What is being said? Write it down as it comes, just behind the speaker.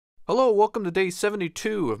Hello, welcome to day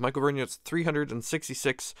 72 of Michael Vergnot's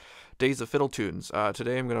 366 Days of Fiddle Tunes.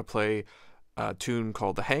 Today I'm going to play a tune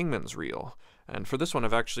called the Hangman's Reel. And for this one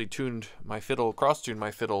I've actually tuned my fiddle, cross-tuned my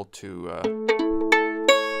fiddle to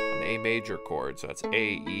an A major chord. So that's A,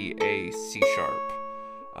 E, A, C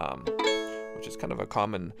sharp, which is kind of a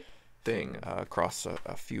common thing across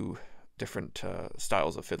a few different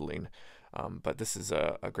styles of fiddling. But this is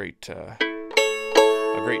a great tune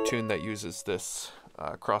that uses this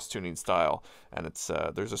cross-tuning style, and it's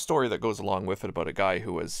there's a story that goes along with it about a guy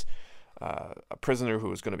who was a prisoner who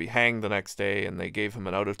was going to be hanged the next day, and they gave him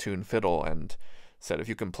an out-of-tune fiddle and said, if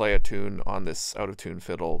you can play a tune on this out-of-tune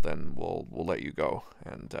fiddle, then we'll let you go.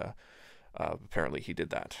 And apparently he did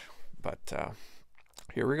that. But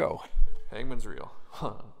here we go. Hangman's Reel.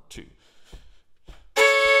 1, 2